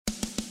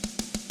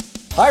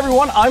Hi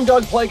everyone, I'm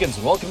Doug Plagans,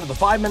 and welcome to the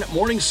 5-Minute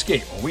Morning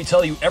Skate, where we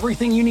tell you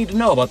everything you need to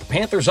know about the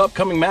Panthers'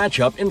 upcoming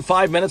matchup in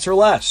 5 minutes or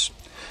less.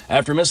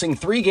 After missing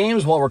 3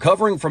 games while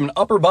recovering from an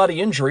upper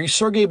body injury,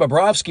 Sergei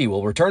Bobrovsky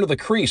will return to the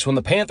crease when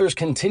the Panthers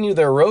continue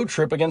their road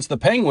trip against the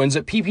Penguins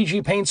at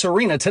PPG Paints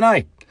Arena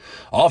tonight.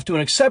 Off to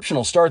an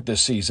exceptional start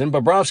this season,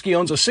 Bobrovsky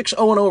owns a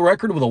 6-0-0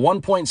 record with a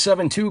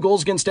 1.72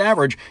 goals against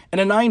average and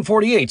a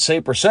 .948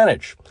 save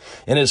percentage.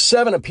 In his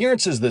 7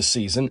 appearances this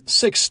season,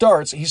 6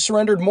 starts, he's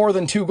surrendered more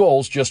than 2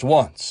 goals just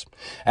once.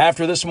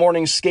 After this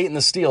morning's skate in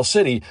the Steel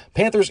City,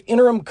 Panthers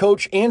interim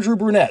coach Andrew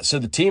Brunette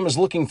said the team is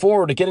looking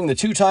forward to getting the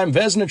 2-time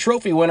Vezina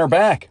Trophy winner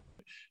back.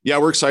 Yeah,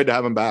 we're excited to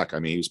have him back. I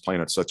mean, he's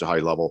playing at such a high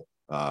level,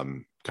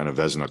 kind of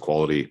Vezina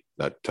quality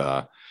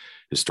that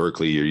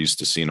historically you're used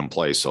to seeing him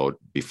play. So it'd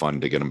be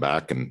fun to get him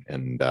back,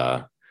 and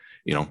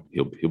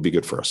he'll be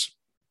good for us.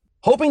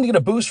 Hoping to get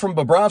a boost from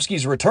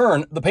Bobrovsky's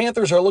return, the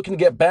Panthers are looking to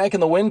get back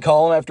in the win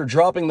column after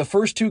dropping the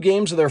first 2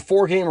 games of their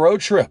 4-game road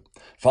trip.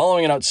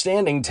 Following an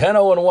outstanding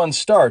 10-0-1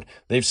 start,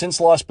 they've since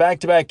lost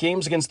back-to-back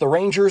games against the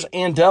Rangers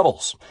and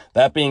Devils.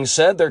 That being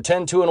said, their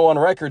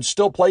 10-2-1 record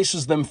still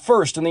places them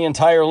first in the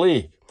entire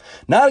league.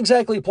 Not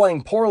exactly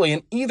playing poorly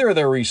in either of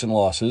their recent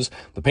losses,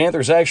 the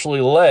Panthers actually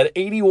led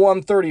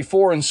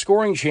 81-34 in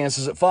scoring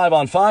chances at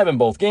 5-on-5 in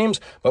both games,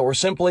 but were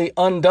simply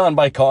undone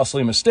by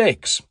costly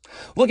mistakes.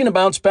 Looking to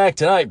bounce back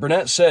tonight,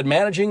 Brunette said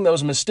managing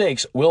those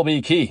mistakes will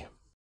be key.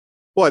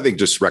 Well, I think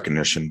just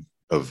recognition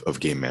of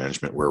game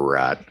management where we're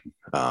at.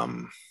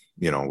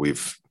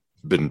 We've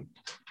been,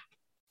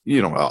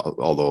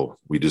 although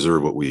we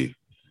deserve what we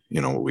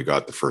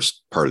got the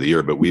first part of the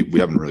year, but we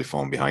haven't really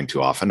fallen behind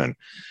too often. And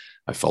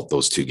I felt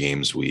those 2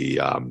 games, we,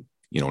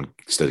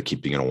 instead of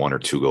keeping it a 1 or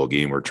 2 goal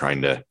game, we're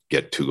trying to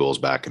get 2 goals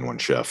back in one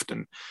shift.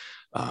 And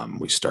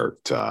we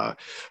start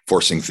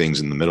forcing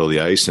things in the middle of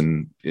the ice,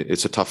 and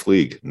it's a tough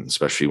league,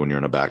 especially when you're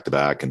in a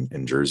back-to-back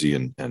in Jersey,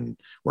 and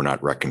we're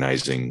not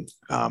recognizing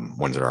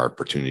when there are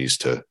opportunities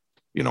to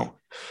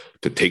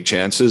take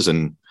chances,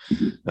 and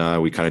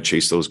we kind of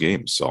chase those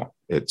games. So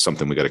it's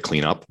something we got to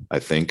clean up. I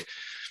think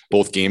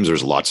both games,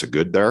 there's lots of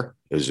good there.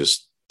 It was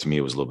just, to me,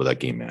 it was a little bit of that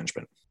game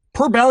management.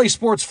 Per Bally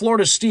Sports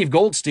Florida's Steve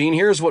Goldstein,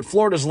 here's what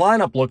Florida's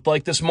lineup looked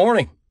like this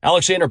morning.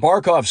 Alexander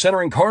Barkov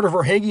centering Carter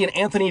Verhaeghe and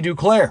Anthony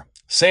Duclair.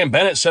 Sam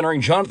Bennett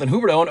centering Jonathan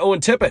Huberdeau and Owen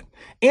Tippett.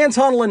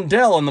 Anton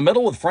Lindell in the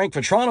middle with Frank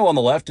Vetrano on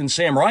the left and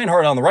Sam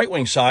Reinhart on the right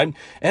wing side.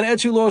 And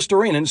Eetu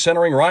Luostarinen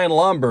centering Ryan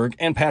Lomberg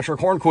and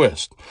Patrick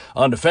Hornquist.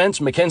 On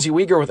defense, Mackenzie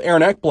Weegar with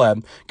Aaron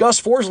Ekblad,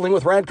 Gus Forsling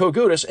with Radko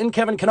Gudas, and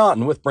Kevin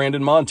Connaughton with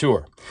Brandon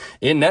Montour.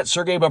 In net,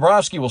 Sergei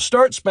Bobrovsky will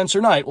start, Spencer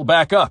Knight will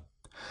back up.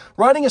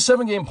 Riding a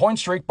 7-game point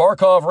streak,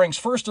 Barkov ranks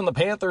first in the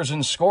Panthers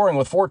in scoring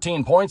with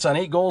 14 points on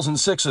 8 goals and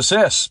 6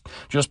 assists.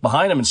 Just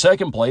behind him in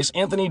second place,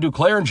 Anthony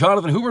Duclair and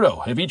Jonathan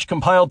Huberdeau have each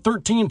compiled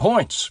 13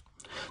 points.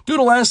 Due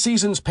to last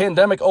season's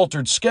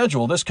pandemic-altered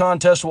schedule, this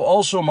contest will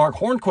also mark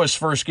Hornquist's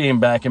first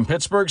game back in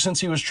Pittsburgh since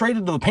he was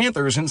traded to the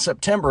Panthers in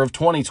September of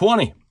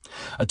 2020.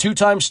 A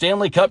 2-time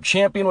Stanley Cup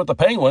champion with the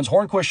Penguins,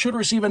 Hornquist should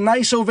receive a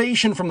nice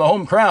ovation from the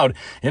home crowd.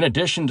 In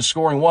addition to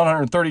scoring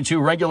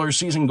 132 regular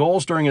season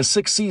goals during his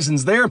 6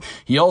 seasons there,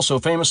 he also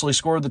famously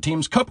scored the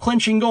team's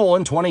cup-clinching goal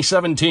in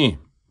 2017.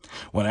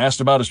 When asked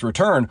about his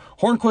return,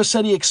 Hornquist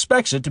said he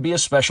expects it to be a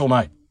special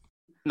night.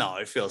 No,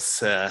 it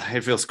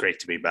feels great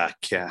to be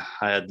back. Yeah,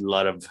 I had a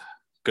lot of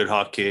good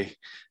hockey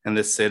in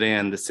this city,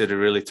 and the city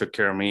really took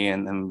care of me,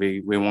 and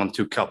we won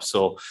 2 cups.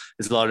 So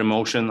it's a lot of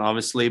emotion,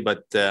 obviously,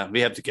 but we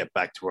have to get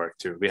back to work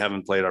too. We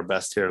haven't played our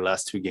best here the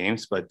last 2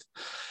 games, but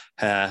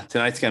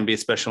tonight's going to be a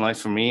special night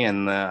for me,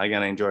 and I'm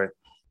going to enjoy it.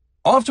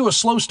 Off to a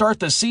slow start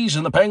this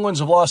season, the Penguins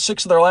have lost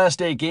 6 of their last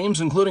 8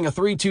 games, including a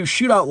 3-2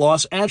 shootout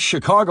loss at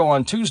Chicago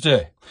on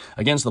Tuesday.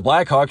 Against the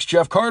Blackhawks,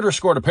 Jeff Carter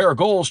scored a pair of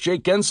goals,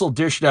 Jake Gensel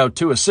dished out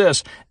 2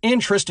 assists,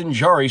 and Tristan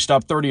Jarry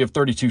stopped 30 of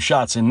 32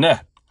 shots in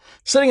net.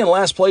 Sitting in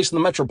last place in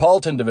the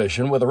Metropolitan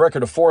Division with a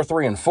record of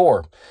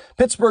 4-3-4,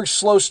 Pittsburgh's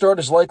slow start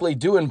is likely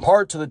due in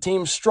part to the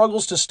team's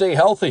struggles to stay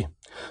healthy.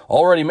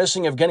 Already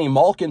missing Evgeny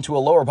Malkin to a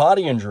lower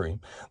body injury,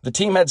 the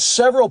team had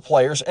several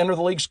players enter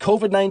the league's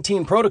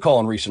COVID-19 protocol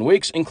in recent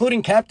weeks,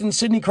 including captain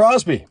Sidney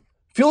Crosby.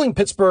 Fueling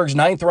Pittsburgh's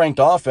 9th-ranked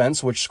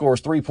offense, which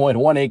scores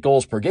 3.18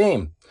 goals per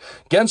game,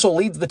 Gensel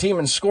leads the team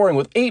in scoring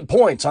with 8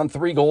 points on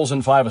 3 goals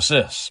and 5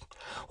 assists.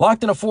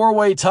 Locked in a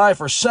 4-way tie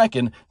for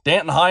second,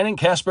 Danton Heinen,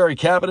 Kasperi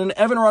Kapanen,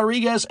 Evan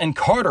Rodriguez, and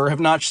Carter have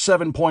notched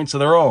 7 points of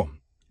their own.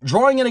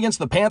 Drawing in against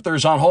the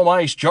Panthers on home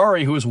ice,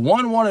 Jarry, who has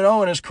won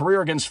 1-0 in his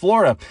career against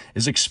Florida,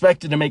 is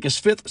expected to make his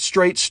 5th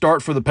straight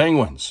start for the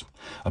Penguins.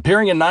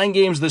 Appearing in 9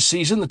 games this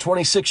season, the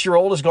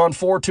 26-year-old has gone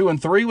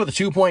 4-2-3 with a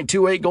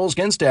 2.28 goals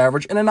against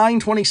average and a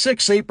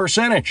 .926 save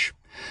percentage.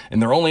 In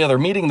their only other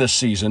meeting this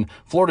season,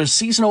 Florida's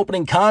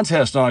season-opening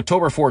contest on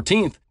October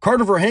 14th,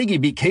 Carter Verhaeghe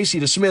beat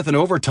Casey DeSmith in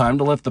overtime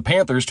to lift the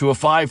Panthers to a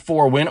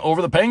 5-4 win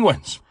over the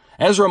Penguins.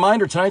 As a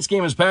reminder, tonight's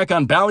game is back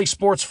on Bally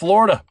Sports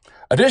Florida.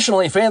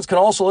 Additionally, fans can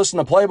also listen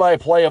to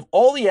play-by-play of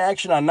all the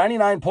action on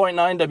 99.9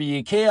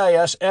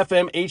 WKIS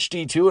FM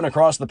HD2 and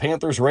across the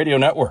Panthers radio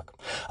network.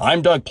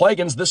 I'm Doug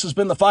Plagans. This has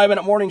been the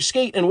 5-Minute Morning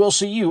Skate, and we'll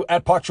see you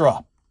at Puck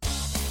Drop.